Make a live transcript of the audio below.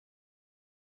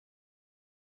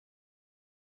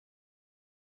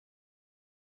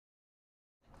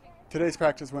Today's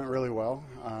practice went really well.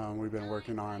 We've been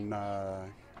working on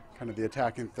kind of the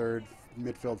attacking third,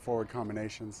 midfield forward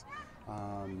combinations.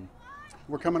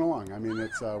 We're coming along. I mean,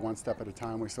 it's one step at a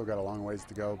time. We still got a long ways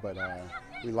to go, but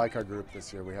we like our group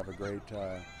this year. We have a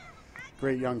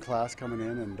great young class coming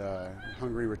in and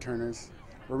hungry returners.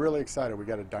 We're really excited. We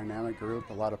got a dynamic group,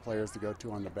 a lot of players to go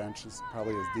to on the bench. It's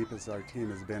probably as deep as our team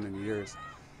has been in years.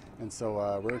 And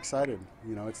so we're excited.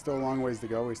 You know, it's still a long ways to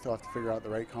go. We still have to figure out the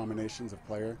right combinations of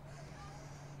players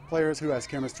who has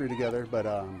chemistry together, but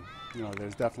you know,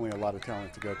 there's definitely a lot of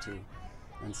talent to go to.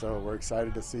 And so we're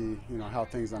excited to see, you know, how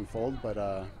things unfold, but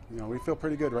you know, we feel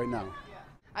pretty good right now.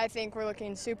 I think we're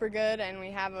looking super good and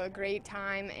we have a great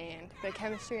time, and the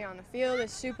chemistry on the field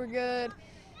is super good,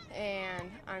 and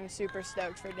I'm super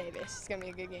stoked for Davis. It's going to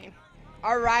be a good game.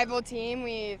 Our rival team,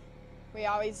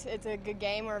 it's a good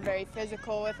game. We're very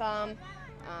physical with them.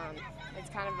 It's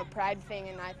kind of a pride thing,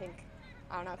 and I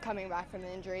don't know, coming back from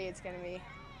the injury, it's going to be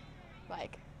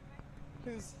like,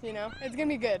 it's going to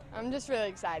be good. I'm just really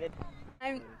excited.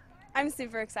 I'm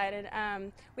super excited.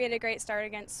 We had a great start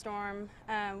against Storm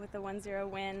with the 1-0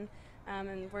 win,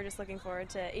 and we're just looking forward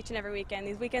to each and every weekend.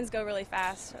 These weekends go really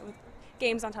fast with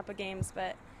games on top of games,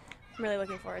 but I'm really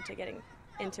looking forward to getting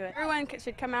into it. Everyone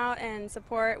should come out and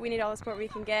support. We need all the support we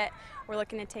can get. We're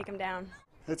looking to take them down.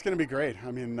 It's going to be great.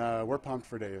 I mean, we're pumped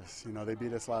for Davis. You know, they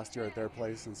beat us last year at their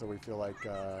place, and so we feel like,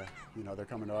 you know, they're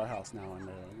coming to our house now, and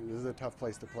this is a tough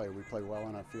place to play. We play well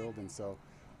on our field, and so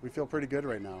we feel pretty good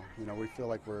right now. You know, we feel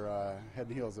like we're head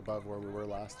and heels above where we were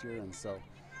last year, and so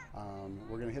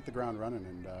we're going to hit the ground running,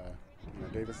 and you know,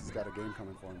 Davis has got a game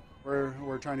coming for him.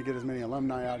 We're trying to get as many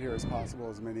alumni out here as possible,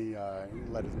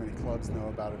 let as many clubs know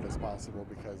about it as possible,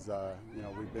 because you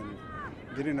know, we've been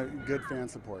getting a good fan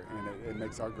support, and it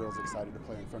makes our girls excited to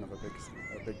play in front of a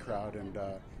big crowd, and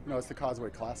you know, it's the Causeway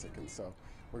Classic, and so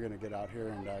we're going to get out here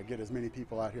and get as many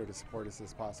people out here to support us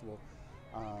as possible.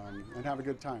 And have a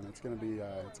good time. It's going to be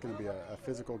a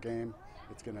physical game.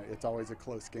 It's always a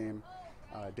close game.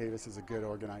 Davis is a good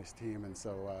organized team, and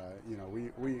so you know,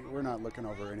 we're not looking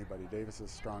over anybody. Davis is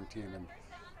a strong team,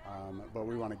 and but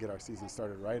we want to get our season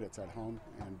started right. It's at home,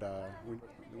 and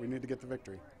we need to get the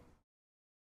victory.